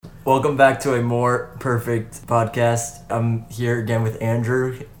Welcome back to a more perfect podcast. I'm here again with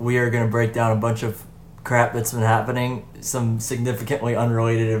Andrew. We are going to break down a bunch of crap that's been happening, some significantly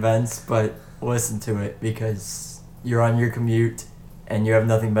unrelated events, but listen to it because you're on your commute and you have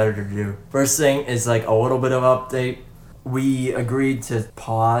nothing better to do. First thing is like a little bit of update. We agreed to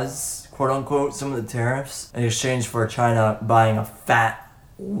pause, quote unquote, some of the tariffs in exchange for China buying a fat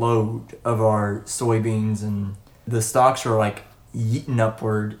load of our soybeans, and the stocks were like yeeting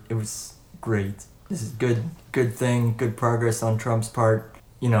upward. It was great. This is good thing, good progress on Trump's part.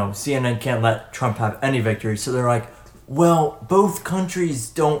 You know, CNN can't let Trump have any victory, so they're like, well, both countries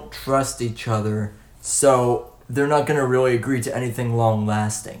don't trust each other, so they're not going to really agree to anything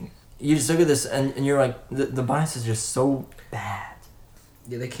long-lasting. You just look at this and you're like, the bias is just so bad.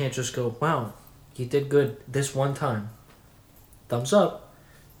 Yeah, they can't just go, wow, you did good this one time. Thumbs up.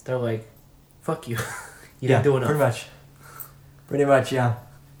 They're like, fuck you. You didn't do enough. Pretty much, yeah.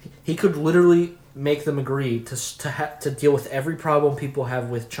 He could literally make them agree to deal with every problem people have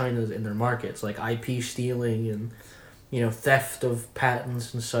with China in their markets, like IP stealing and, theft of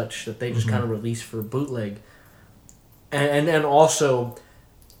patents and such that they just kind of release for bootleg. And also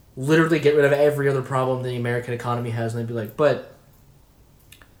literally get rid of every other problem the American economy has, and they'd be like, but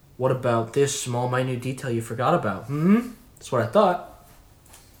what about this small, minute detail you forgot about? That's what I thought.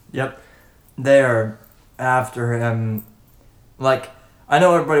 Yep. They are after him. Like, I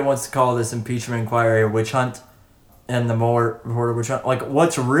know everybody wants to call this impeachment inquiry a witch hunt, and the Mueller report a witch hunt. Like,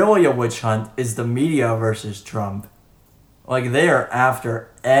 what's really a witch hunt is the media versus Trump. Like, they are after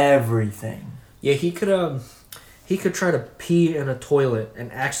everything. Yeah, he could try to pee in a toilet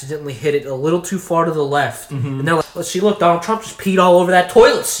and accidentally hit it a little too far to the left. And they're like, let's see, look, Donald Trump just peed all over that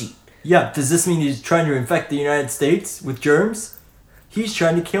toilet seat. Yeah, does this mean he's trying to infect the United States with germs? He's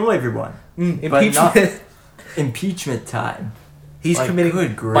trying to kill everyone. Impeachment. Impeachment time. He's committing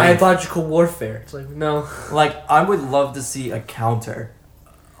biological warfare. It's like, no. Like, I would love to see a counter.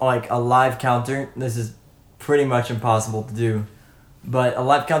 Like, a live counter. This is pretty much impossible to do. But a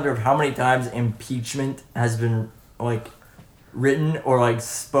live counter of how many times impeachment has been, like, written or,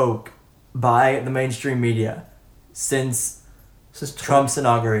 spoke by the mainstream media since Trump's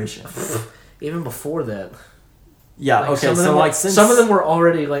inauguration. Even before that. Yeah, okay, since... Some of them were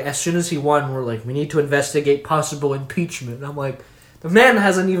already, as soon as he won, were like, we need to investigate possible impeachment. And I'm like, the man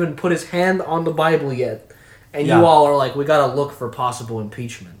hasn't even put his hand on the Bible yet. And you all are like, we gotta look for possible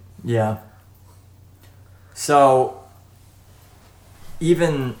impeachment. Yeah. So,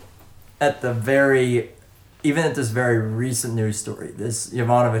 even at this very recent news story, this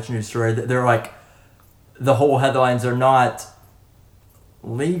Yovanovitch news story, they're like, the whole headlines are not...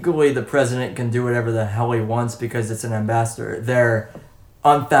 legally the president can do whatever the hell he wants because it's an ambassador. They're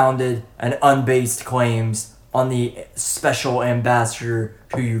unfounded and unbased claims on the special ambassador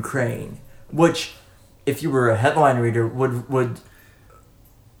to Ukraine, which, if you were a headline reader,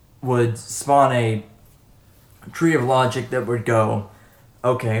 would spawn a tree of logic that would go,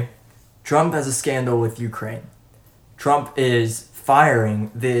 okay, Trump has a scandal with Ukraine. Trump is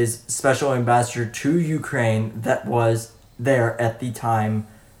firing this special ambassador to Ukraine that was there at the time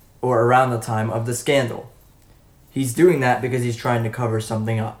or around the time of the scandal. He's doing that because he's trying to cover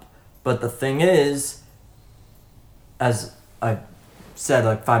something up. But the thing is, as I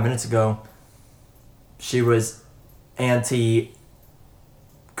said 5 minutes ago, she was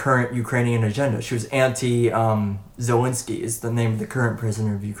anti-current Ukrainian agenda. She was anti-Zelensky is the name of the current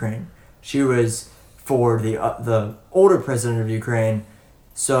president of Ukraine. She was for the older president of Ukraine.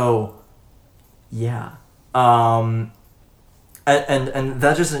 So, yeah. And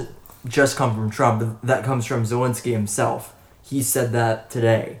that doesn't just come from Trump. That comes from Zelensky himself. He said that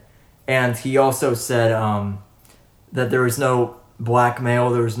today. And he also said that there was no blackmail,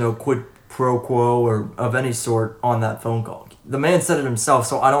 there was no quid pro quo or of any sort on that phone call. The man said it himself,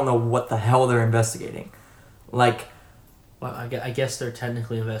 so I don't know what the hell they're investigating. Well, I guess they're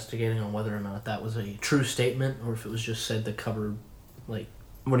technically investigating on whether or not that was a true statement or if it was just said to cover, What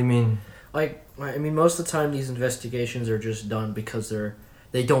do you mean? Most of the time these investigations are just done because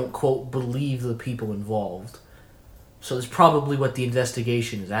they don't, quote, believe the people involved. So that's probably what the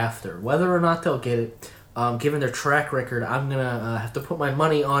investigation is after. Whether or not they'll get it, given their track record, I'm going to have to put my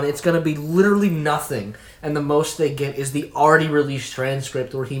money on it's going to be literally nothing. And the most they get is the already released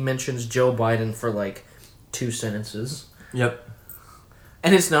transcript where he mentions Joe Biden for 2 sentences. Yep.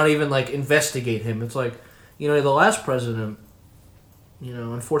 And it's not even investigate him. It's the last president...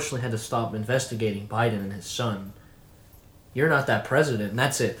 unfortunately had to stop investigating Biden and his son. You're not that president, and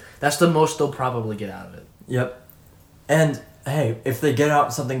that's it. That's the most they'll probably get out of it. Yep. And, hey, if they get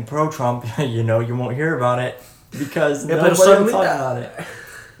out something pro-Trump, you won't hear about it because nobody will talk about it.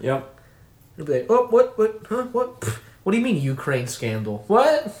 Yep. He'll be like, oh, what, huh, what? What do you mean Ukraine scandal?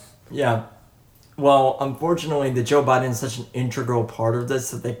 What? Yeah. Well, unfortunately, the Joe Biden is such an integral part of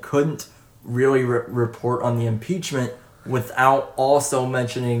this that they couldn't really report on the impeachment without also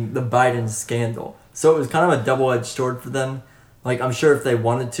mentioning the Biden scandal. So it was kind of a double-edged sword for them. Like, I'm sure if they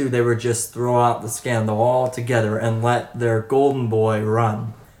wanted to, they would just throw out the scandal altogether and let their golden boy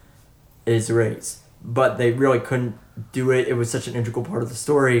run his race. But they really couldn't do it. It was such an integral part of the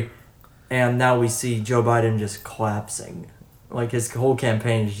story. And now we see Joe Biden just collapsing. Like, his whole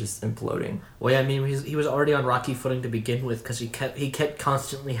campaign is just imploding. Well, yeah, I mean, he was already on rocky footing to begin with because he kept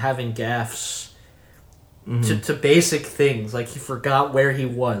constantly having gaffes to basic things. Like, he forgot where he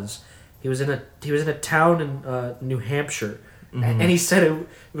was. He was in a town in New Hampshire. And he said it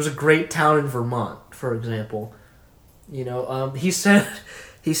was a great town in Vermont, for example. You know, he said,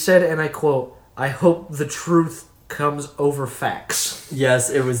 and I quote, "I hope the truth comes over facts." Yes,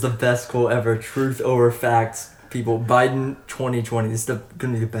 it was the best quote ever. Truth over facts. People, Biden 2020. This is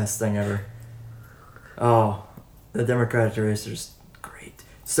going to be the best thing ever. Oh, the Democratic race is just great.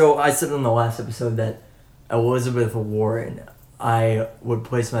 So I said in the last episode that Elizabeth Warren, I would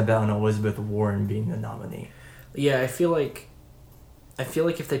place my bet on Elizabeth Warren being the nominee. Yeah, I feel like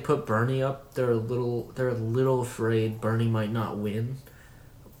if they put Bernie up, they're a little afraid Bernie might not win,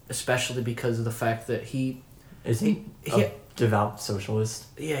 especially because of the fact that he a devout socialist.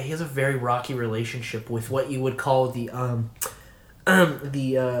 Yeah, he has a very rocky relationship with what you would call the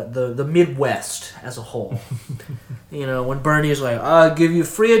Midwest as a whole. You know, when Bernie is like, "I'll give you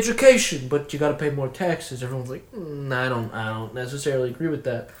free education, but you got to pay more taxes," everyone's like, I don't necessarily agree with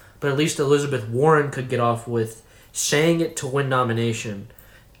that. But at least Elizabeth Warren could get off with saying it to win nomination,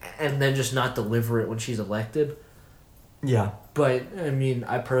 and then just not deliver it when she's elected. Yeah. But, I mean,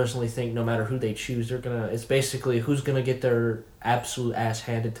 I personally think no matter who they choose, it's basically who's gonna get their absolute ass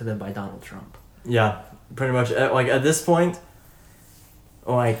handed to them by Donald Trump. Yeah, pretty much. Like, at this point,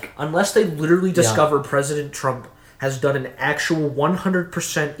 like... Unless they literally discover President Trump has done an actual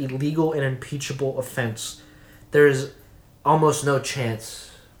 100% illegal and impeachable offense, there is almost no chance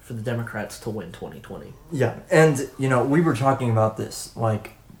for the Democrats to win 2020. Yeah, and, you know, we were talking about this,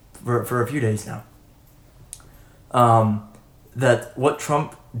 like, for a few days now. That what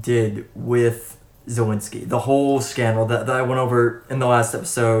Trump did with Zelensky, the whole scandal that I went over in the last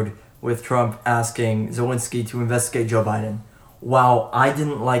episode with Trump asking Zelensky to investigate Joe Biden, while I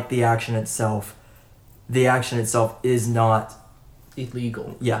didn't like the action itself is not...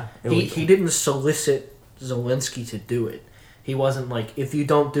 illegal. Yeah. Illegal. He didn't solicit Zelensky to do it. He wasn't like, if you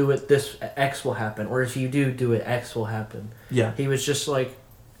don't do it, this X will happen. Or if you do it, X will happen. Yeah. He was just like,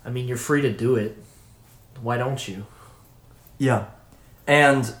 I mean, you're free to do it. Why don't you? Yeah.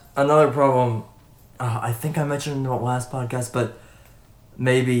 And another problem, I think I mentioned in the last podcast, but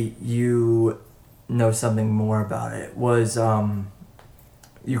maybe you know something more about it, was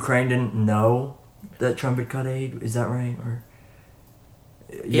Ukraine didn't know that Trump had cut aid. Is that right? Or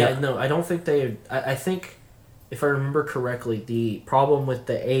Yeah, no, I don't think they... I think... If I remember correctly, the problem with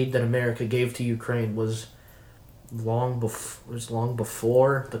the aid that America gave to Ukraine was long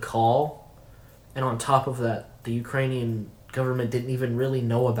before the call, and on top of that, the Ukrainian government didn't even really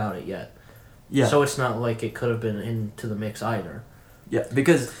know about it yet. Yeah. So it's not like it could have been into the mix either. Yeah,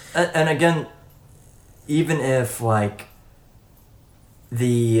 because and again, even if like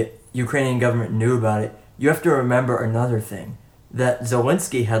the Ukrainian government knew about it, you have to remember another thing. That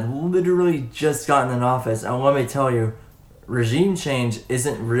Zelensky had literally just gotten in office, and let me tell you, regime change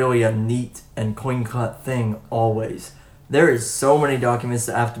isn't really a neat and clean-cut thing always. There is so many documents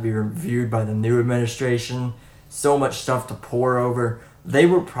that have to be reviewed by the new administration, so much stuff to pore over. They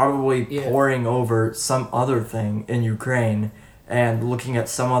were probably poring over some other thing in Ukraine and looking at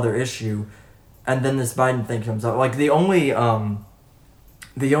some other issue, and then this Biden thing comes up. Like, the only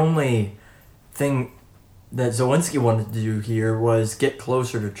thing that Zelensky wanted to do here was get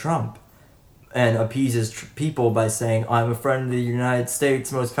closer to Trump and appease his people by saying, "I'm a friend of the United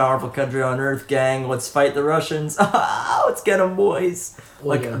States, most powerful country on earth, gang. Let's fight the Russians. Let's get them, boys."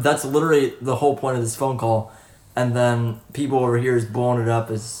 That's literally the whole point of this phone call. And then people over here is blowing it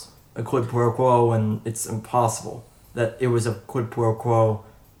up as a quid pro quo, and it's impossible that it was a quid pro quo,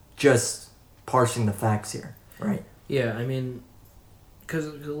 just parsing the facts here, right? Yeah, I mean,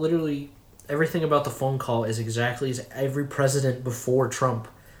 because literally... Everything about the phone call is exactly as every president before Trump.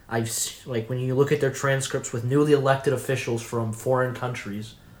 When you look at their transcripts with newly elected officials from foreign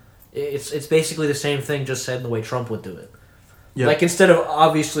countries, it's basically the same thing, just said in the way Trump would do it. Yeah. Like, instead of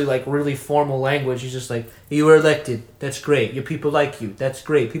obviously like really formal language, he's just like, "You were elected. That's great. Your people like you. That's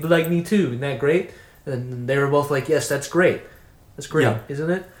great. People like me too. Isn't that great?" And they were both like, "Yes, that's great." That's great, Yeah. isn't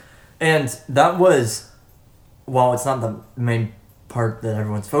it? And that was, while it's not the main part that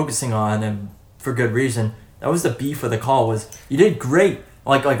everyone's focusing on, and for good reason, that was the beef of the call. Was you did great,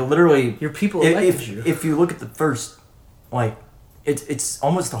 like literally. Your people elected you. If you look at the first, like, it's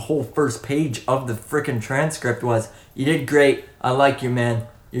almost the whole first page of the frickin' transcript was, you did great. I like you, man.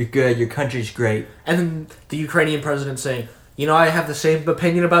 You're good. Your country's great. And then the Ukrainian president saying, I have the same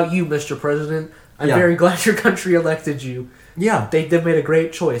opinion about you, Mr. President. I'm very glad your country elected you. Yeah. They made a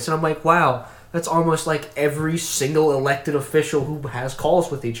great choice. And I'm like, wow, that's almost like every single elected official who has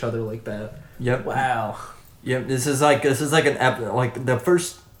calls with each other like that. Yep. Wow. Yep. This is like the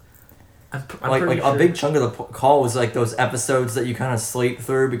first. I'm like sure. a big chunk of the call was like those episodes that you kind of sleep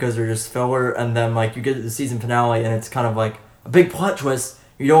through because they're just filler, and then like you get to the season finale and it's kind of like a big plot twist.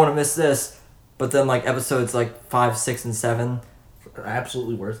 You don't want to miss this, but then like episodes like 5, 6, and 7 are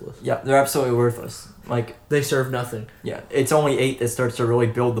absolutely worthless. Yeah, they're absolutely worthless. Like they serve nothing. Yeah, it's only 8 that starts to really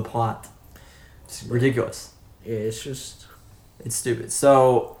build the plot. It's ridiculous. Yeah, it's stupid.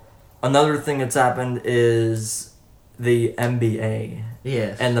 So another thing that's happened is the NBA.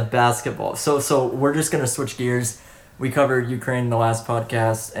 Yes. And the basketball. So we're just going to switch gears. We covered Ukraine in the last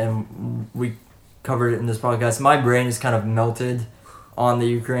podcast, and we covered it in this podcast. My brain is kind of melted on the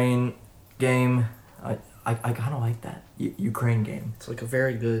Ukraine game. I kind of like that. Ukraine game. It's like a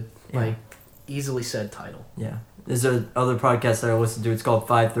very good, easily said title. Yeah. There's other podcast that I listen to. It's called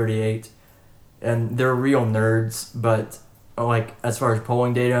 538. And they're real nerds, but like as far as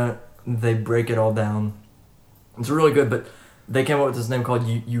polling data, they break it all down. It's really good, but they came up with this name called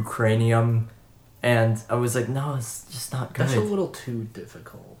Ukrainium, and I was like, no, it's just not good. That's a little too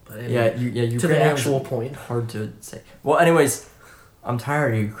difficult. But Ukrainium to the actual point. Hard to say. Well, anyways, I'm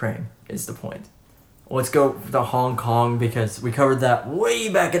tired of Ukraine, is the point. Let's go to Hong Kong, because we covered that way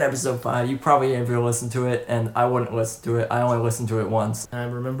back in episode 5. You probably never listened to it, and I wouldn't listen to it. I only listened to it once. And I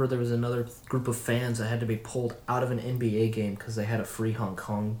remember there was another group of fans that had to be pulled out of an NBA game because they had a Free Hong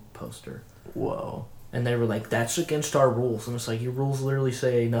Kong poster. Whoa. And they were like, that's against our rules. And it's like, your rules literally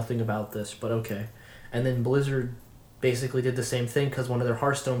say nothing about this, but okay. And then Blizzard basically did the same thing because one of their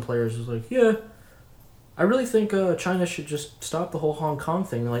Hearthstone players was like, yeah, I really think China should just stop the whole Hong Kong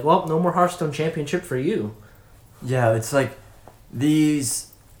thing. They're like, well, no more Hearthstone championship for you. Yeah, it's like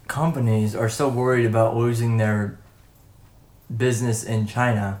these companies are so worried about losing their business in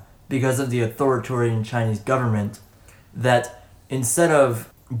China because of the authoritarian Chinese government that instead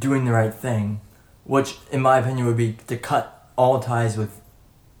of doing the right thing, which, in my opinion, would be to cut all ties with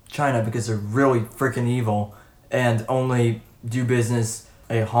China because they're really freaking evil, and only do business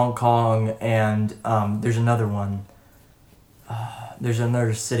in Hong Kong, and there's another one. There's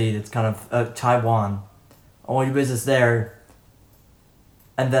another city that's kind of Taiwan. Only do business there,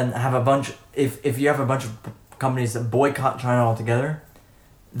 and then have a bunch. If you have a bunch of companies that boycott China altogether,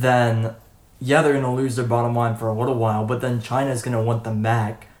 then yeah, they're gonna lose their bottom line for a little while, but then China's gonna want them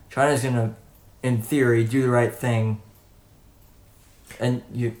back. China's gonna, in theory, do the right thing. And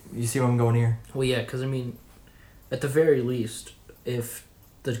you see where I'm going here? Well, yeah, because, I mean, at the very least, if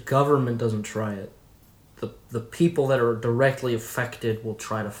the government doesn't try it, the people that are directly affected will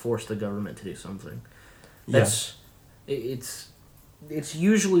try to force the government to do something. That's it's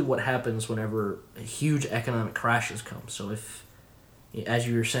usually what happens whenever huge economic crashes come. So if, as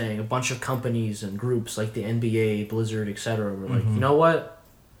you were saying, a bunch of companies and groups like the NBA, Blizzard, etc. were like, you know what?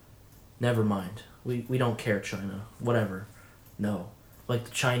 Never mind. We don't care, China. Whatever. No. Like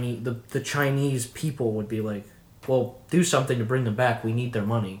the Chinese people would be like, well, do something to bring them back. We need their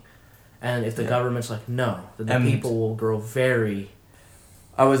money. And if the government's like, no, then the people will grow very...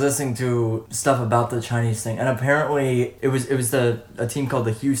 I was listening to stuff about the Chinese thing, and apparently it was a team called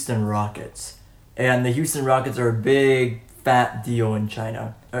the Houston Rockets. And the Houston Rockets are a big, fat deal in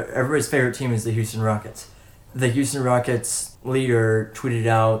China. Everybody's favorite team is the Houston Rockets. The Houston Rockets leader tweeted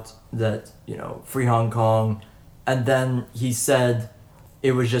out that, free Hong Kong, and then he said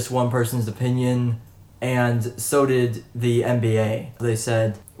it was just one person's opinion, and so did the NBA. They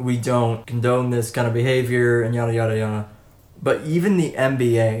said, we don't condone this kind of behavior, and yada yada yada. But even the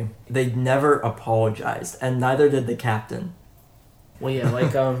NBA, they never apologized, and neither did the captain. Well, yeah,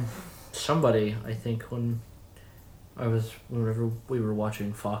 like somebody, I think whenever we were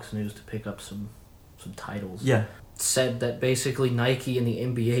watching Fox News to pick up some titles, said that basically Nike and the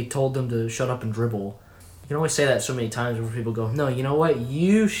NBA told them to shut up and dribble. You can always say that so many times where people go, no, you know what?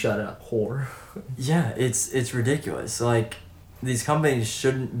 You shut up, whore. Yeah, it's ridiculous. Like, these companies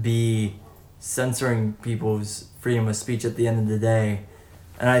shouldn't be censoring people's freedom of speech at the end of the day.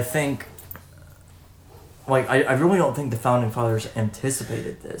 And I think, I really don't think the Founding Fathers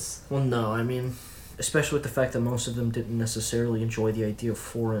anticipated this. Well, no, I mean... especially with the fact that most of them didn't necessarily enjoy the idea of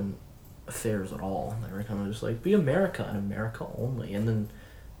foreign affairs at all. They were kind of just like, be America and America only. And then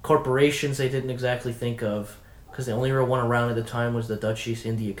corporations they didn't exactly think of, because the only real one around at the time was the Dutch East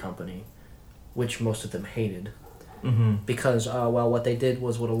India Company, which most of them hated. Mm-hmm. Because, what they did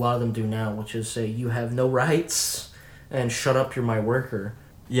was what a lot of them do now, which is say, you have no rights, and shut up, you're my worker.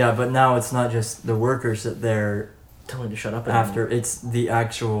 Yeah, but now it's not just the workers that they're Telling to shut up after, it's the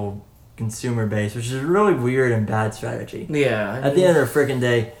actual consumer base, which is a really weird and bad strategy. Yeah. At the end of the freaking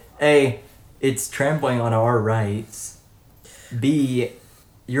day, A, it's trampling on our rights. B,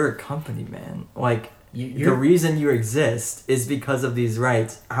 you're a company, man. Like, the reason you exist is because of these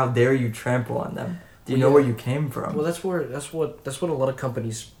rights. How dare you trample on them? Do you know where you came from? Well, that's what a lot of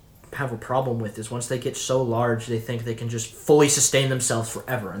companies have a problem with, is once they get so large, they think they can just fully sustain themselves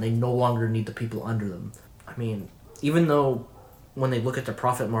forever, and they no longer need the people under them. I mean, even though when they look at their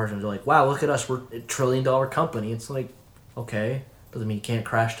profit margins, they're like, wow, look at us, we're a $1 trillion company. It's like, okay, doesn't mean you can't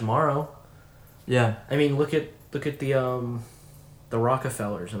crash tomorrow. Yeah. I mean, look at the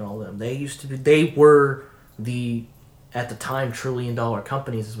Rockefellers and all them. They were the, at the time, $1 trillion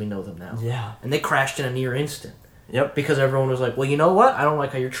companies as we know them now. Yeah. And they crashed in a near instant. Yep. Because everyone was like, well, you know what? I don't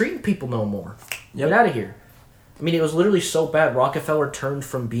like how you're treating people no more. Yep. Get out of here. I mean, it was literally so bad. Rockefeller turned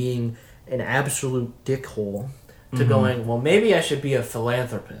from being an absolute dickhole to going, well, maybe I should be a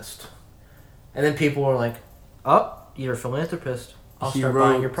philanthropist. And then people were like, oh, you're a philanthropist. I'll start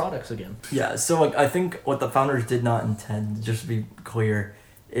buying your products again. Yeah, so like I think what the founders did not intend, just to be clear,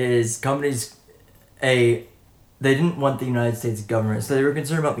 is companies, they didn't want the United States government, so they were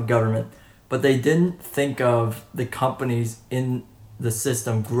concerned about the government, but they didn't think of the companies in the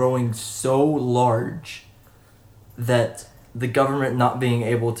system growing so large that the government not being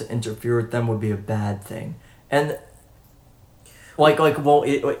able to interfere with them would be a bad thing. And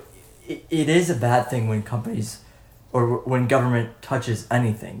it is a bad thing when companies or when government touches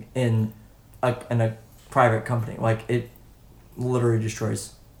anything in a private company. Like, it literally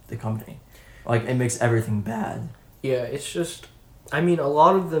destroys the company. Like, it makes everything bad. Yeah, it's just, I mean, a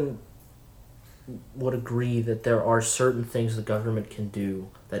lot of them would agree that there are certain things the government can do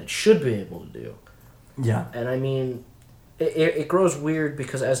that it should be able to do. Yeah. And I mean, it grows weird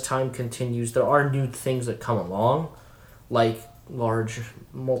because as time continues, there are new things that come along, like large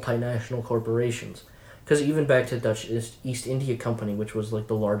multinational corporations. Because even back to the Dutch East India Company, which was like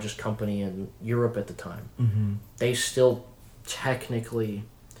the largest company in Europe at the time, they still technically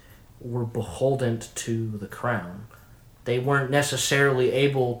were beholden to the crown. They weren't necessarily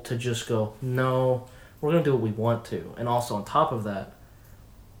able to just go, no, we're going to do what we want to. And also on top of that,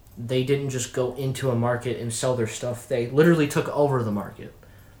 they didn't just go into a market and sell their stuff. They literally took over the market.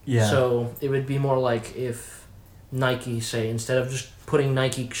 Yeah. So it would be more like if Nike, say, instead of just putting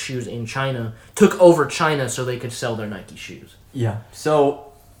Nike shoes in China, took over China so they could sell their Nike shoes. Yeah.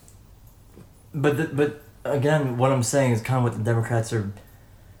 So, but again, what I'm saying is kind of what the Democrats are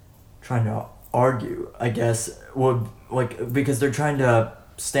trying to argue, I guess, because they're trying to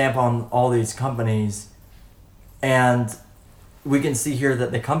stamp on all these companies, and we can see here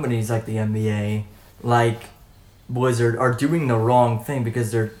that the companies like the NBA, like Blizzard, are doing the wrong thing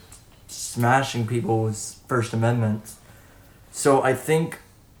because they're smashing people's First Amendment. So I think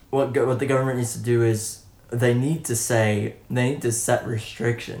what the government needs to do is they need to set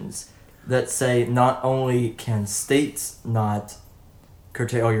restrictions that say not only can states not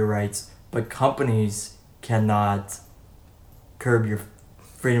curtail your rights, but companies cannot curb your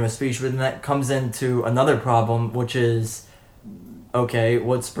freedom of speech. But then that comes into another problem, which is, okay,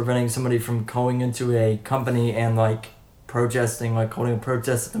 what's preventing somebody from going into a company and protesting, holding a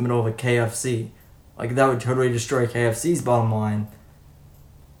protest in the middle of a KFC? That would totally destroy KFC's bottom line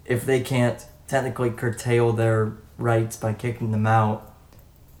if they can't technically curtail their rights by kicking them out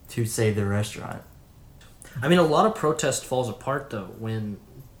to save their restaurant. I mean, a lot of protest falls apart, though, when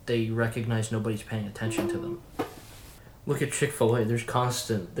they recognize nobody's paying attention to them. Look at Chick-fil-A.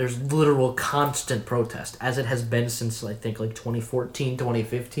 There's literal constant protest, as it has been since, I think, 2014,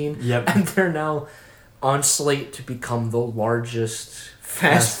 2015. Yep. And they're now on slate to become the largest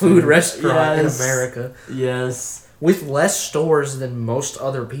fast food restaurant in America. Yes. With less stores than most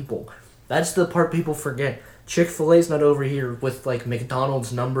other people. That's the part people forget. Chick-fil-A's not over here with,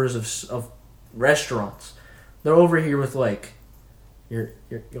 McDonald's numbers of restaurants. They're over here with, you're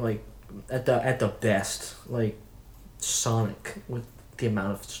at the best, Sonic, with the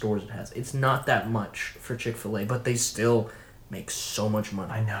amount of stores it has. It's not that much for Chick-fil-A, but they still make so much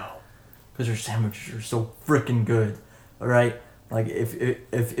money. I know. Because their sandwiches are so freaking good. Alright?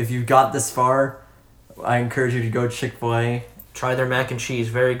 If you got this far, I encourage you to go to Chick-fil-A. Try their mac and cheese.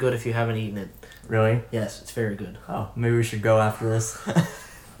 Very good if you haven't eaten it. Really? Yes, it's very good. Oh, maybe we should go after this.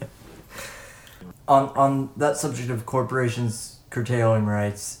 On that subject of corporations curtailing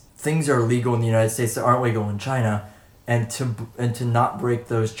rights, things are legal in the United States that aren't legal in China, and to not break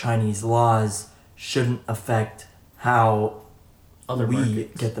those Chinese laws shouldn't affect how Other we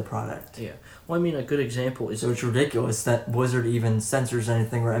markets. get the product. Yeah. Well, I mean, a good example is... So it's ridiculous that Blizzard even censors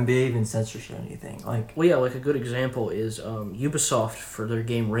anything or NBA even censors anything. Like, Well, yeah, like a good example is Ubisoft for their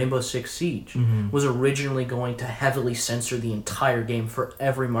game Rainbow Six Siege was originally going to heavily censor the entire game for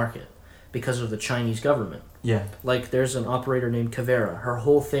every market because of the Chinese government. yeah. Like, there's an operator named Cavera. Her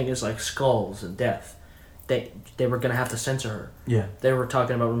whole thing is like skulls and death. They were going to have to censor her. Yeah. They were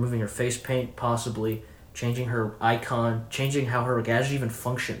talking about removing her face paint, possibly changing her icon, changing how her gadget even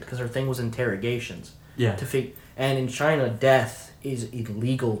functioned, because her thing was interrogations. Yeah. And in China, death is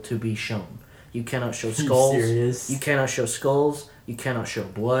illegal to be shown. You cannot show Are you skulls. serious? You cannot show skulls. You cannot show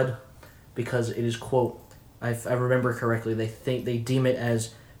blood, because it is, quote, I remember correctly, they deem it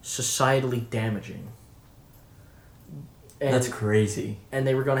as societally damaging. And, That's crazy. and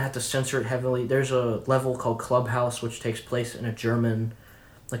they were going to have to censor it heavily. There's a level called Clubhouse, which takes place in a German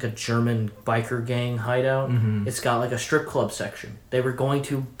biker gang hideout. Mhm. It's got like a strip club section. They were going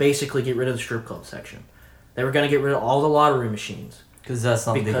to basically get rid of the strip club section. They were going to get rid of all the lottery machines. Because that's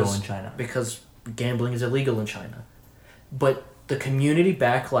not legal in China. Because gambling is illegal in China. But the community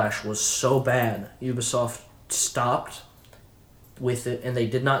backlash was so bad, Ubisoft stopped with it, and they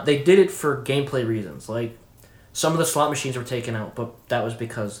did it for gameplay reasons. Like, some of the slot machines were taken out, but that was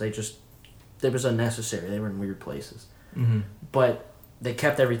because it was unnecessary. They were in weird places. Mm-hmm. But they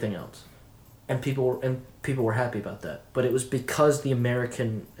kept everything else. And people were happy about that. But it was because the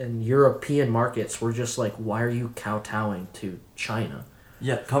American and European markets were just like, why are you kowtowing to China?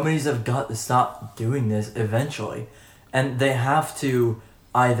 Yeah, companies have got to stop doing this eventually. And they have to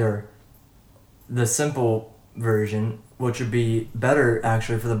either, the simple version, which would be better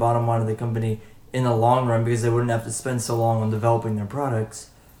actually for the bottom line of the company in the long run because they wouldn't have to spend so long on developing their products,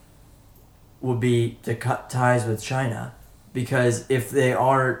 would be to cut ties with China. Because if they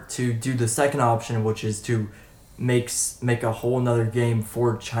are to do the second option, which is to make a whole nother game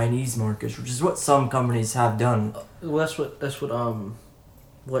for Chinese markets, which is what some companies have done. Well, that's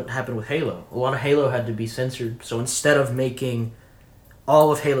what happened with Halo. A lot of Halo had to be censored. So instead of making all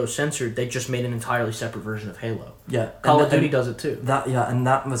of Halo censored, they just made an entirely separate version of Halo. Yeah, Call of Duty does it too. And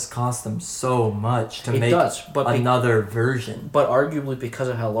that must cost them so much to It make does, but another version. But arguably, because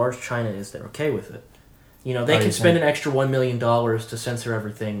of how large China is, they're okay with it. You know, they How do can you spend think? an extra $1 million to censor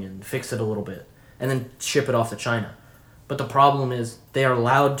everything and fix it a little bit, and then ship it off to China. But the problem is, they are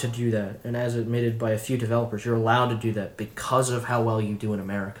allowed to do that, and as admitted by a few developers, you're allowed to do that because of how well you do in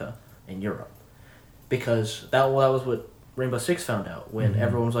America and Europe. Because that was what Rainbow Six found out, when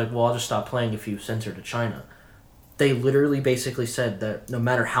everyone was like, well, I'll just stop playing if you censor to China. They literally basically said that no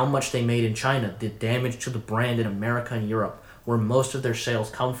matter how much they made in China, the damage to the brand in America and Europe, where most of their sales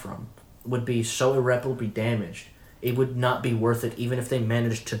come from, would be so irreparably damaged, it would not be worth it even if they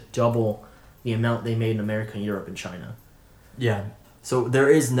managed to double the amount they made in America and Europe and China. Yeah. So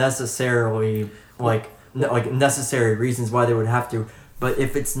there is necessarily necessary reasons why they would have to, but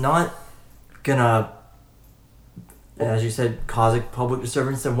if it's not gonna, as you said, cause a public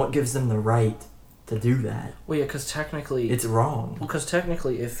disturbance, then what gives them the right to do that? Well, yeah, because technically... It's wrong. Well, because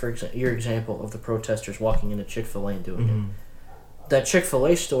technically, if, for your example of the protesters walking into Chick-fil-A and doing it, that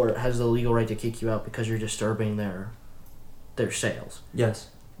Chick-fil-A store has the legal right to kick you out because you're disturbing their sales. Yes.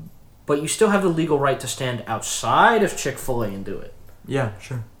 But you still have the legal right to stand outside of Chick-fil-A and do it. Yeah,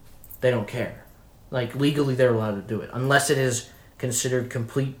 sure. They don't care. Like, legally they're allowed to do it. Unless it is considered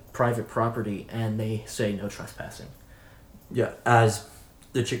complete private property and they say no trespassing. Yeah, as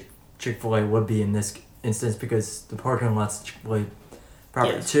the Chick-fil-A would be in this instance because the parking lot's Chick-fil-A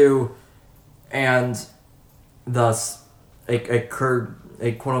property too, and thus a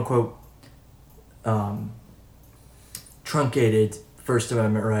quote-unquote truncated First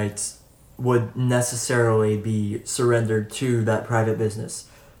Amendment rights would necessarily be surrendered to that private business.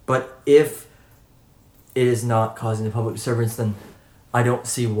 But if it is not causing the public disturbance, then I don't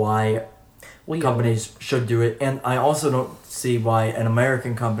see why companies should do it. And I also don't see why an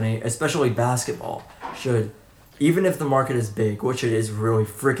American company, especially basketball, should, even if the market is big, which it is really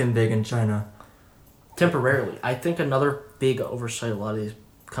freaking big in China. Temporarily. I think another big oversight a lot of these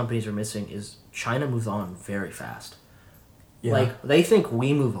companies are missing is China moves on very fast. Yeah. Like, they think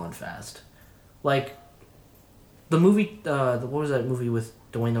we move on fast. Like, the movie, what was that movie with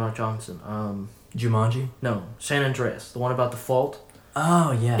Dwayne "The Rock" Johnson? Jumanji? No, San Andreas, the one about the fault.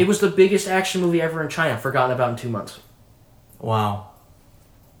 Oh, yeah. It was the biggest action movie ever in China, forgotten about in 2 months. Wow.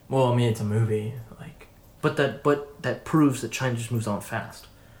 Well, I mean, it's a movie. Like, But that proves that China just moves on fast.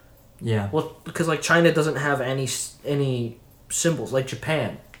 yeah. Well, because like China doesn't have any symbols like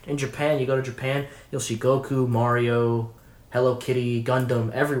Japan. In Japan, you go to Japan, you'll see Goku, Mario, Hello Kitty,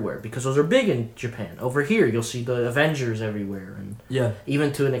 Gundam everywhere because those are big in Japan. Over here, you'll see the Avengers everywhere, and Yeah.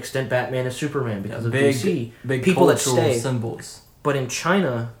 even to an extent, Batman and Superman because of big, DC. big People that cultural stay. symbols. But in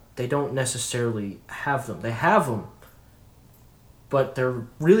China, they don't necessarily have them. They have them, but they're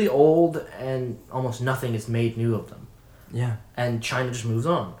really old, and almost nothing is made new of them. Yeah. And China just moves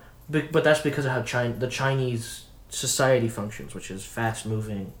on. But that's because of how the Chinese society functions, which is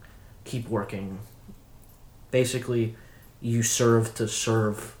fast-moving, keep working. Basically, you serve to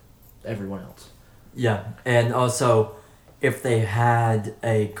serve everyone else. Yeah, and also, if they had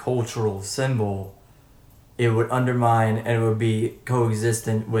a cultural symbol, it would undermine and it would be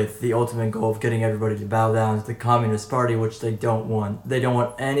coexistent with the ultimate goal of getting everybody to bow down to the Communist Party, which they don't want. They don't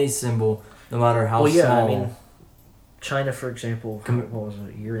want any symbol, no matter how small. I mean, China, for example, what was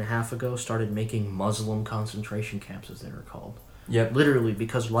it, a year and a half ago, started making Muslim concentration camps, as they were called. Yep. Literally,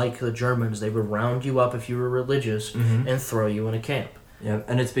 because like the Germans, they would round you up if you were religious and throw you in a camp. Yep,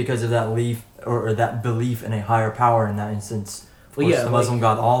 and it's because of that belief or that belief in a higher power in that instance. Of course, the Muslim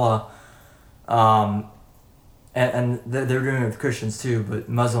god Allah. And they're doing it with Christians too, but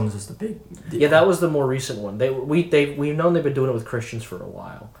Muslims is the big deal. Yeah, that was the more recent one. We've known they've been doing it with Christians for a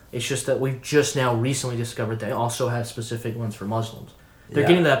while. It's just that we've just now recently discovered they also have specific ones for Muslims. They're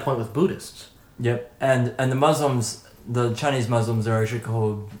getting to that point with Buddhists. Yep, and the Muslims, the Chinese Muslims are actually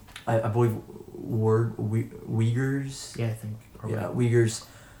called, I believe, Uyghurs. Yeah, I think. Uyghurs.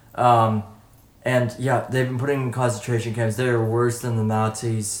 And yeah, they've been putting in concentration camps. They're worse than the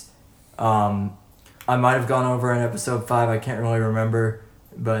Nazis. I might have gone over in episode 5. I can't really remember,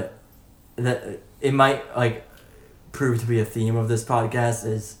 but that it might prove to be a theme of this podcast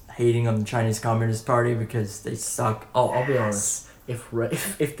is hating on the Chinese Communist Party because they suck. Oh, I'll be honest. If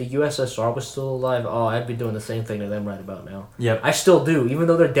the USSR was still alive, I'd be doing the same thing to them right about now. Yep. I still do. Even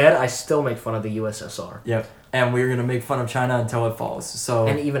though they're dead, I still make fun of the USSR. Yep. And we're gonna make fun of China until it falls. So.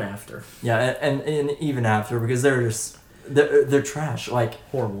 And even after. Yeah, and even after, because they're trash.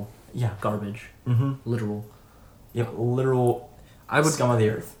 Horrible. Yeah. Garbage. Mm-hmm. Literal. Yep. Literal. Scum of the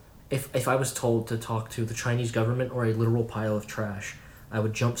earth. If I was told to talk to the Chinese government or a literal pile of trash, I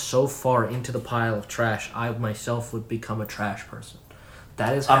would jump so far into the pile of trash, I myself would become a trash person.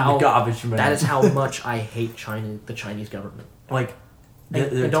 That is I'm the garbage man. That is how much I hate the Chinese government.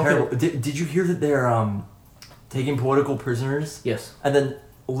 They're terrible. Did you hear that they're taking political prisoners? Yes. And then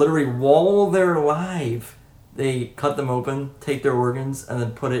literally while they're alive, they cut them open, take their organs, and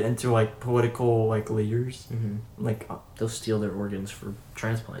then put it into political leaders. Mm-hmm. They'll steal their organs for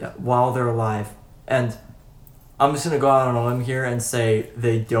transplant. Yeah, while they're alive. And I'm just gonna go out on a limb here and say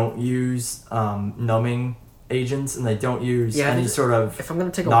they don't use numbing agents and they don't use any sort of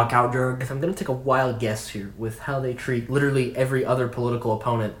knockout drug. If I'm gonna take a wild guess here with how they treat literally every other political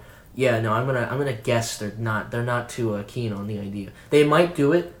opponent, I'm gonna guess they're not too keen on the idea. They might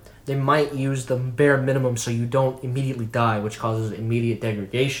do it. They might use the bare minimum so you don't immediately die, which causes immediate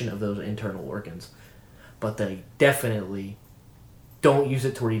degradation of those internal organs. But they definitely don't use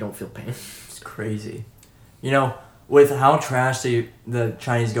it to where you don't feel pain. It's crazy. With how trash the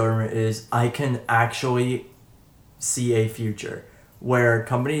Chinese government is, I can actually see a future where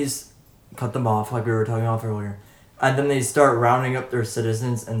companies cut them off, like we were talking about earlier, and then they start rounding up their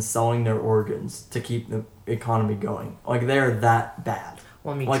citizens and selling their organs to keep the economy going. They're that bad.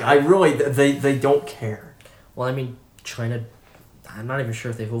 Well, I mean, they don't care. Well, I mean, China, I'm not even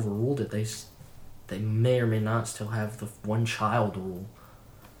sure if they've overruled it. They may or may not still have the one-child rule.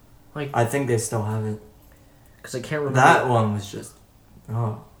 I think they still have it. Because I can't remember. That one was just... that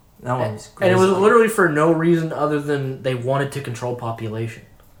one was crazy. And it was literally for no reason other than they wanted to control population.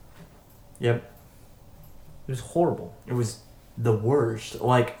 Yep. It was horrible. It was the worst.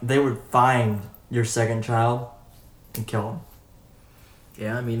 They would find your second child and kill him.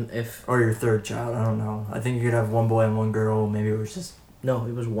 Yeah, I mean, Or your third child, I don't know. I think you could have one boy and one girl, maybe it was just... No,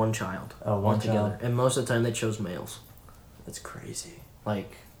 it was one child. Oh, one child. And most of the time they chose males. That's crazy.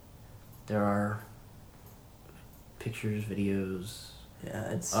 There are pictures, videos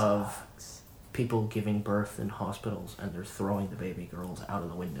of people giving birth in hospitals and they're throwing the baby girls out of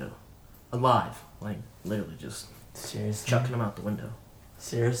the window. Alive. Literally just... Seriously? Chucking them out the window.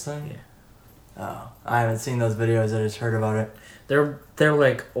 Seriously? Yeah. Oh, I haven't seen those videos, I just heard about it. They're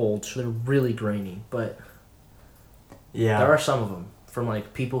old, so they're really grainy, but... Yeah. There are some of them from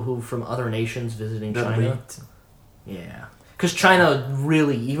people who from other nations visiting China. Leaked. Yeah. Because China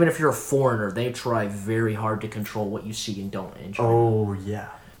really, even if you're a foreigner, they try very hard to control what you see and don't in China. Oh, yeah.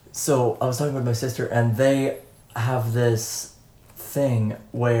 So I was talking with my sister, and they have this thing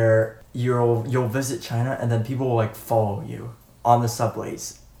where you'll visit China, and then people will like follow you on the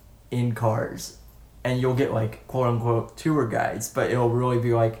subways, in cars, and you'll get like quote unquote tour guides, but it'll really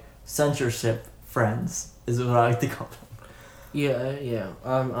be like censorship friends is what I like to call them. Yeah.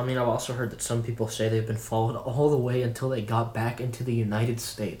 I mean, I've also heard that some people say they've been followed all the way until they got back into the United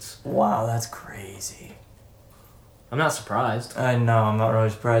States. Wow, that's crazy. I'm not surprised. I know, I'm not really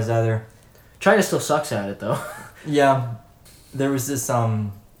surprised either. China still sucks at it, though. Yeah, there was this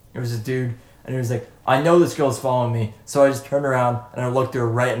dude, and he was like, I know this girl's following me, so I just turned around and I looked her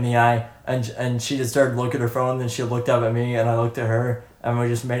right in the eye, and she just started looking at her phone, and then she looked up at me, and I looked at her, and we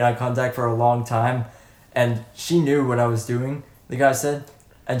just made eye contact for a long time, and she knew what I was doing, the guy said,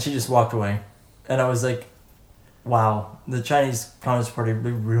 and she just walked away, and I was like, wow, the Chinese Communist Party,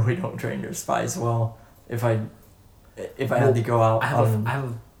 they really don't train their spies well. If I had to go out, I have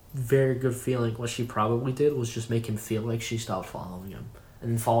a very good feeling what she probably did was just make him feel like she stopped following him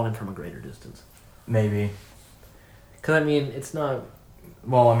and then followed him from a greater distance. Maybe. Because, I mean, it's not...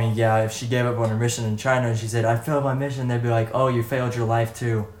 Well, I mean, yeah, if she gave up on her mission in China and she said, I failed my mission, they'd be like, oh, you failed your life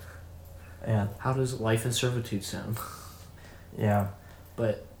too. Yeah. How does life in servitude sound? Yeah.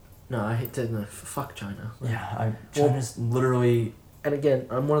 But, no, I hate to... No, fuck China. Yeah, China's literally... And again,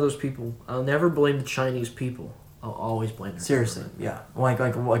 I'm one of those people. I'll never blame the Chinese people. I'll always blame them. Seriously, yeah. Like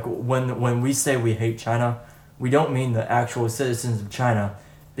when we say we hate China, we don't mean the actual citizens of China,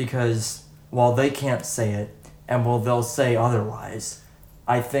 because while they can't say it, and while they'll say otherwise,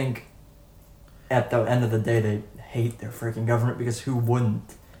 I think at the end of the day they hate their freaking government, because who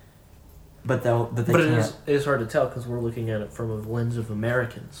wouldn't? But they can't. It is hard to tell because we're looking at it from a lens of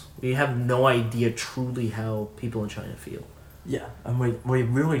Americans. We have no idea truly how people in China feel. Yeah, and we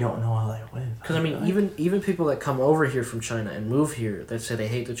really don't know how they live. Because, I mean, even people that come over here from China and move here that say they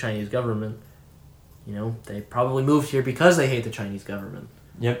hate the Chinese government, you know, they probably moved here because they hate the Chinese government.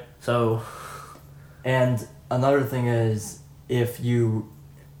 Yep. So... And another thing is, if you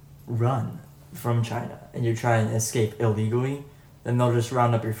run from China and you try and escape illegally, then they'll just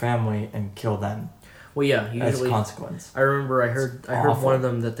round up your family and kill them. Well, yeah, usually... As a consequence. I remember I heard one of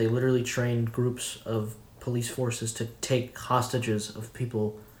them that they literally trained groups of police forces to take hostages of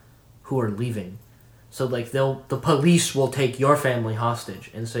people who are leaving. So, like, the police will take your family hostage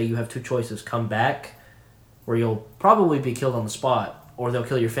and say you have two choices: come back, where you'll probably be killed on the spot, or they'll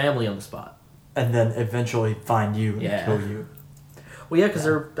kill your family on the spot. And then eventually find you and kill you. Well, yeah, because I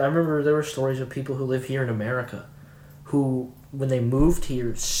remember there were stories of people who live here in America who, when they moved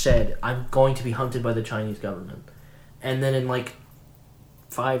here, said, I'm going to be hunted by the Chinese government. And then in, like,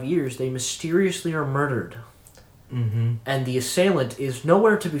 5 years, they mysteriously are murdered. Mm-hmm. And the assailant is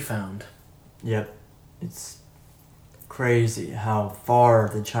nowhere to be found. Yep. It's crazy how far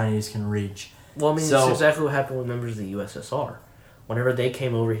the Chinese can reach. Well, I mean, it's exactly what happened with members of the USSR. Whenever they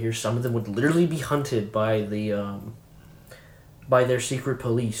came over here, some of them would literally be hunted by by their secret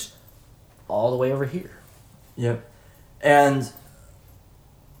police all the way over here. Yep. And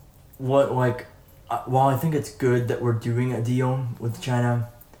while I think it's good that we're doing a deal with China,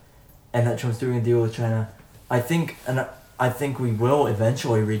 and that Trump's doing a deal with China, I think we will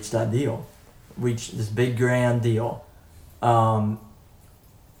eventually reach that deal, reach this big grand deal.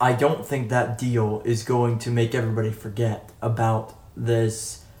 I don't think that deal is going to make everybody forget about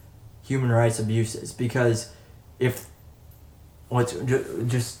this human rights abuses, because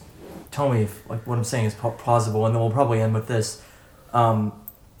just tell me if like what I'm saying is plausible, and then we'll probably end with this.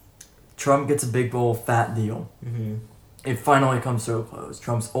 Trump gets a big old fat deal. Mm-hmm. It finally comes to a close.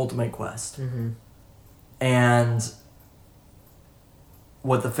 Trump's ultimate quest. Mm-hmm. And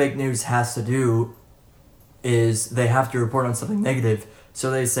what the fake news has to do is they have to report on something negative. So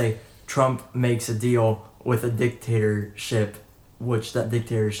they say Trump makes a deal with a dictatorship, which that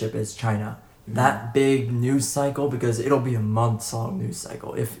dictatorship is China. Mm-hmm. That big news cycle, because it'll be a months-long news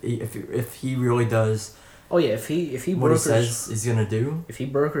cycle if he really does. Oh yeah, if he what brokers, he says he's gonna do. If he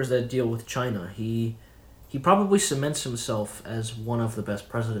brokers that deal with China, he probably cements himself as one of the best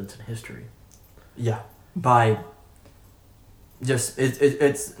presidents in history. Yeah, by just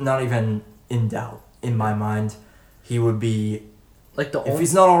it's not even in doubt in my mind. He would be like if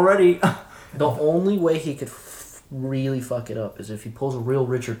he's not already. The only way he could really fuck it up is if he pulls a real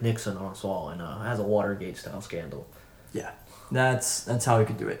Richard Nixon on us all and has a Watergate style scandal. Yeah, that's how he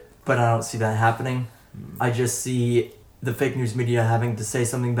could do it. But I don't see that happening. I just see the fake news media having to say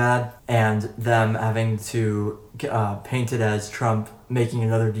something bad and them having to paint it as Trump making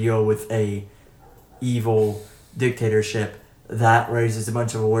another deal with a evil dictatorship. That raises a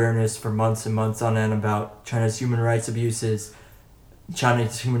bunch of awareness for months and months on end about China's human rights abuses.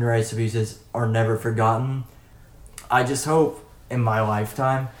 China's human rights abuses are never forgotten. I just hope in my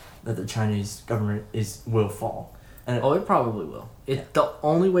lifetime that the Chinese government will fall. And it probably will. The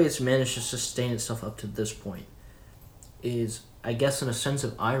only way it's managed to sustain itself up to this point is, I guess in a sense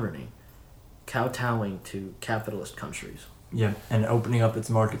of irony, kowtowing to capitalist countries. Yeah, and opening up its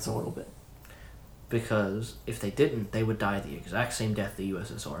markets a little bit. Because if they didn't, they would die the exact same death the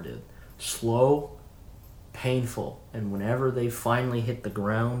USSR did. Slow, painful, and whenever they finally hit the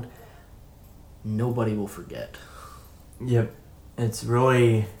ground, nobody will forget. Yep, it's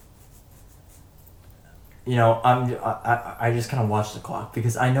really, I just kind of watch the clock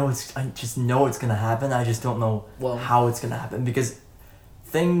because I just know it's gonna happen. I just don't know how it's gonna happen because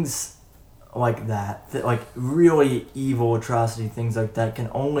things like that, like really evil atrocity, things like that, can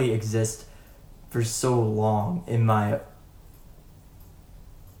only exist for so long, in my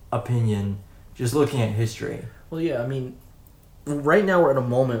opinion. Just looking at history. Well, yeah, I mean, right now we're at a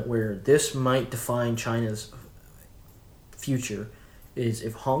moment where this might define China's future, is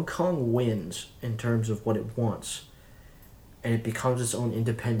if Hong Kong wins in terms of what it wants, and it becomes its own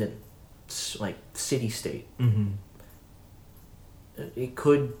independent, like, city-state. Mm-hmm. It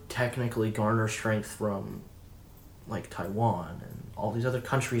could technically garner strength from, like, Taiwan and all these other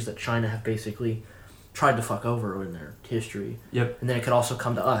countries that China have basically tried to fuck over in their history. Yep. And then it could also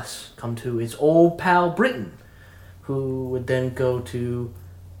come to us, come to its old pal Britain, who would then go to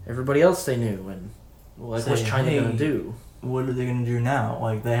everybody else they knew and, what's China gonna do? What are they gonna do now?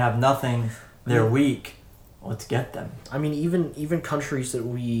 Like, they have nothing. They're weak. Let's get them. I mean, even countries that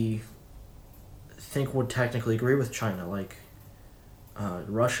we think would technically agree with China, like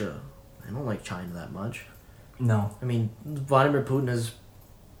Russia, they don't like China that much. No. I mean, Vladimir Putin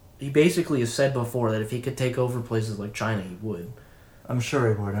he basically has said before that if he could take over places like China, he would. I'm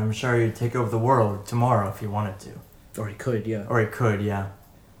sure he would. I'm sure he'd take over the world tomorrow if he wanted to. Or he could, yeah. Or he could, yeah.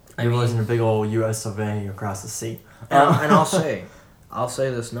 He wasn't a big old U.S. of A. across the sea. And I'll say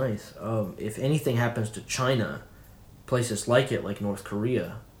this nice. If anything happens to China, places like it, like North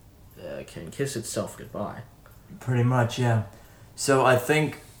Korea, can kiss itself goodbye. Pretty much, yeah. So I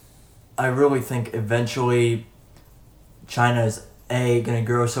really think eventually China is going to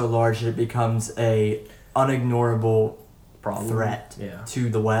grow so large that it becomes a unignorable threat to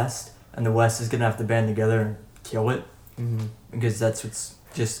the West, and the West is going to have to band together and kill it, because that's what's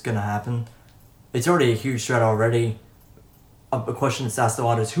just going to happen. It's already a huge threat already. A question that's asked a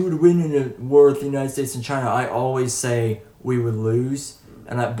lot is, who would win in a war with the United States and China? I always say we would lose,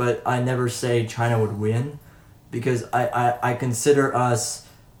 but I never say China would win, because I consider us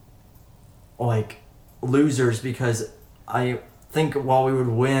like losers, because I think while we would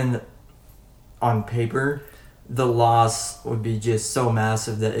win on paper, the loss would be just so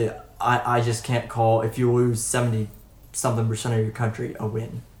massive that I just can't call, if you lose 70-something% of your country, a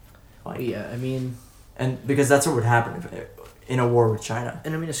win. Yeah, I mean... And because that's what would happen in a war with China.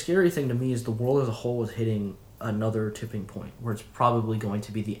 And I mean, a scary thing to me is the world as a whole is hitting another tipping point where it's probably going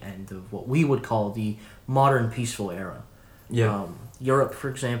to be the end of what we would call the modern peaceful era. Yeah. Europe, for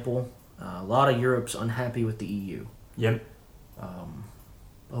example, a lot of Europe's unhappy with the EU. Yep.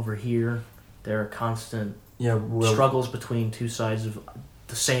 Over here, there are constant struggles between two sides of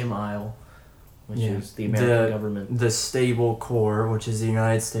the same aisle, which is the American government. The stable core, which is the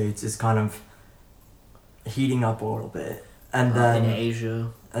United States, is kind of heating up a little bit. And then in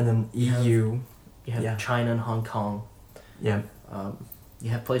Asia. And then EU. You have China and Hong Kong. Yeah. You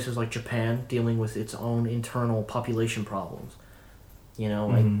have places like Japan dealing with its own internal population problems. You know,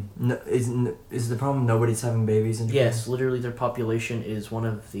 like is the problem nobody's having babies in Japan? Yes, literally their population is one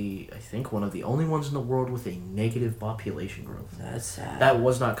of the only ones in the world with a negative population growth. That's sad. That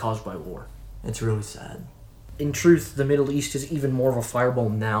was not caused by war. It's really sad. In truth, the Middle East is even more of a fireball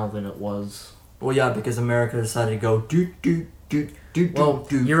now than it was. Well, yeah, because America decided to go Well,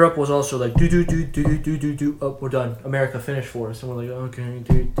 Europe was also like do. Oh, we're done. America finished for us, and we're like, okay,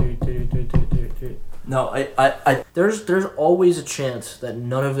 do. No, I. There's always a chance that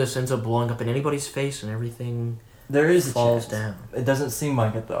none of this ends up blowing up in anybody's face, and everything. There is falls a chance. Down. It doesn't seem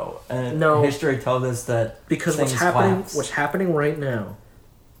like it though, and no, history tells us that because what's happening right now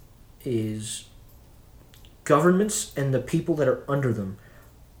is governments and the people that are under them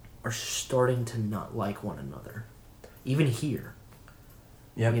are starting to not like one another, even here.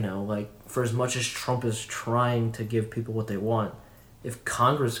 Yeah. You know, like, for as much as Trump is trying to give people what they want, if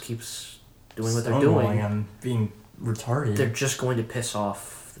Congress keeps doing what they're doing, and being retarded, they're just going to piss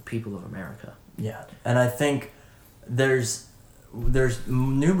off the people of America. Yeah, and I think there's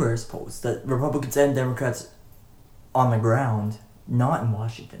numerous polls that Republicans and Democrats on the ground, not in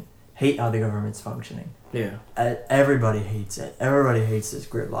Washington, hate how the government's functioning. Yeah. Everybody hates it. Everybody hates this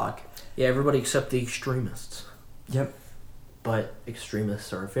gridlock. Yeah, everybody except the extremists. Yep. But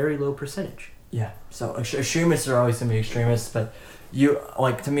extremists are a very low percentage. Yeah. So extremists are always going to be extremists, but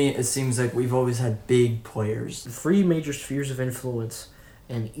to me, it seems like we've always had big players. 3 major spheres of influence,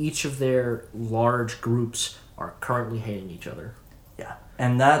 and each of their large groups are currently hating each other. Yeah.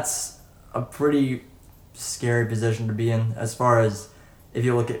 And that's a pretty scary position to be in as far as if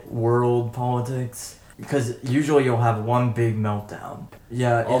you look at world politics, because usually you'll have one big meltdown.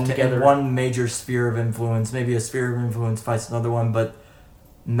 Yeah, in one major sphere of influence, maybe a sphere of influence fights another one, but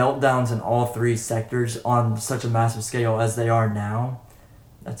meltdowns in all 3 sectors on such a massive scale as they are now,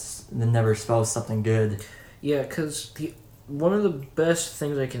 that never spells something good. Yeah, because one of the best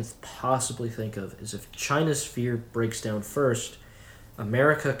things I can possibly think of is if China's sphere breaks down first,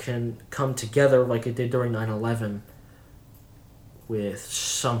 America can come together like it did during 9/11 with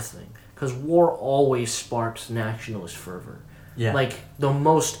something. Because war always sparks nationalist fervor. Yeah. Like, the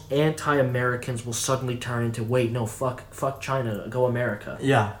most anti-Americans will suddenly turn into, wait, no, fuck China, go America.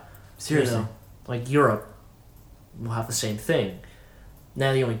 Yeah. Seriously. You know, like Europe will have the same thing.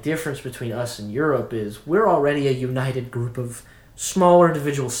 Now, the only difference between us and Europe is we're already a united group of smaller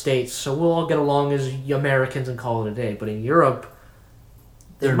individual states, so we'll all get along as Americans and call it a day. But in Europe,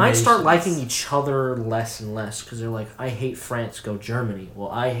 they might start liking each other less and less because they're like, I hate France, go Germany. Well,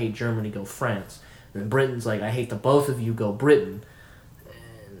 I hate Germany, go France. And then Britain's like, I hate the both of you, go Britain.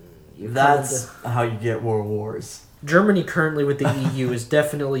 And that's how you get world wars. Germany currently with the EU is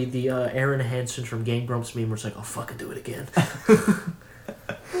definitely the Aaron Hansen from Game Grumps meme where it's like, oh, fucking do it again.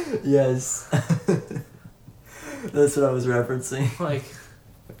 Yes. That's what I was referencing. Like,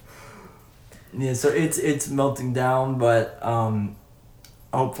 yeah, so it's melting down, but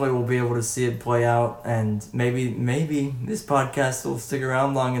hopefully we'll be able to see it play out, and maybe this podcast will stick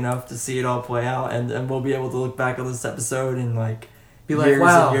around long enough to see it all play out, and we'll be able to look back on this episode and be like,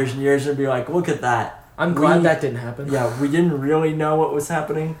 wow, and years and years, and be like, look at that. I'm glad that didn't happen. Yeah, we didn't really know what was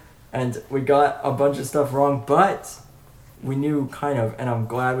happening, and we got a bunch of stuff wrong, but we knew kind of, and I'm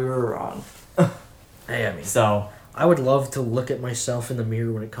glad we were wrong. Hey, I mean, so I would love to look at myself in the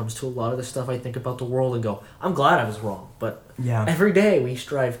mirror when it comes to a lot of the stuff I think about the world and go, I'm glad I was wrong. But yeah, every day we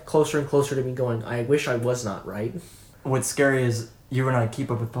strive closer and closer to me going, I wish I was not right. What's scary is you and I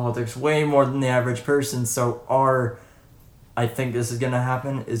keep up with politics way more than the average person, so I think this is going to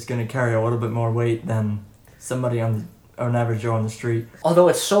happen, is going to carry a little bit more weight than somebody an average Joe on the street. Although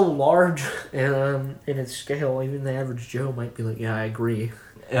it's so large in its scale, even the average Joe might be like, yeah, I agree.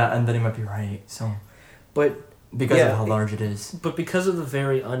 Yeah, and then he might be right. So, but because of how large it is. But because of the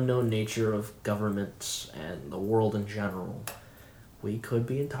very unknown nature of governments and the world in general, we could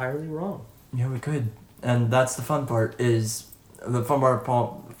be entirely wrong. Yeah, we could. And that's the fun part, of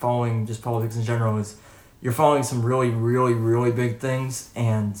following just politics in general is you're following some really, really, really big things,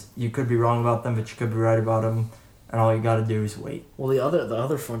 and you could be wrong about them, but you could be right about them, and all you gotta do is wait. Well, the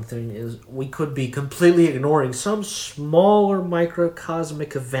other fun thing is we could be completely ignoring some smaller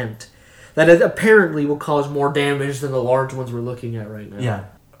microcosmic event that apparently will cause more damage than the large ones we're looking at right now. Yeah.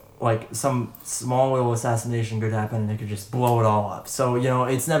 Like, some small little assassination could happen, and it could just blow it all up. So,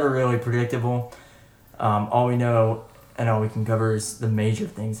 it's never really predictable. All we know and all we can cover is the major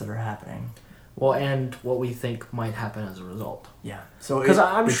things that are happening. Well, and what we think might happen as a result. Yeah. So because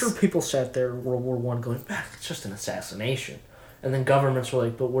I'm sure people sat there in World War I going, it's just an assassination. And then governments were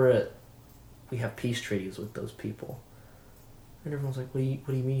like, but we have peace treaties with those people. And everyone's like, what do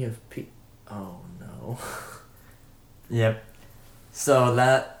you mean you have peace? Oh, no. Yep. So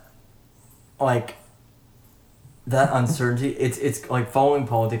that uncertainty, it's like following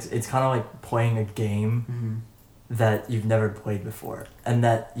politics, it's kind of like playing a game that you've never played before. And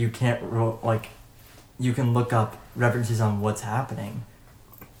that you can't, you can look up references on what's happening.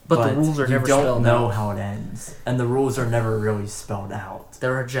 But the rules are never spelled out. You don't know how it ends. And the rules are never really spelled out.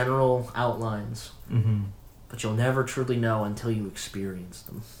 There are general outlines. Mm-hmm. But you'll never truly know until you experience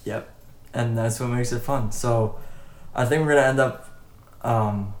them. Yep. And that's what makes it fun. So I think we're going to end up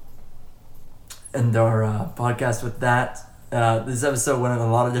in our podcast with that. This episode went in a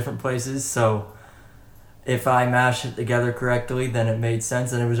lot of different places, so if I mashed it together correctly, then it made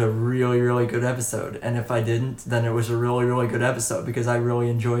sense, and it was a really, really good episode. And if I didn't, then it was a really, really good episode, because I really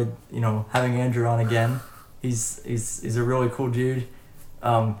enjoyed, having Andrew on again. He's a really cool dude.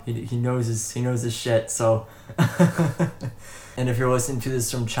 He knows his shit, so... And if you're listening to this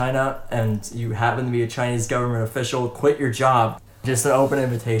from China and you happen to be a Chinese government official, quit your job. Just an open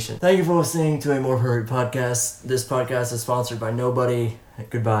invitation. Thank you for listening to a More Perfect podcast. This podcast is sponsored by nobody.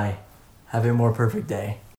 Goodbye. Have a more perfect day.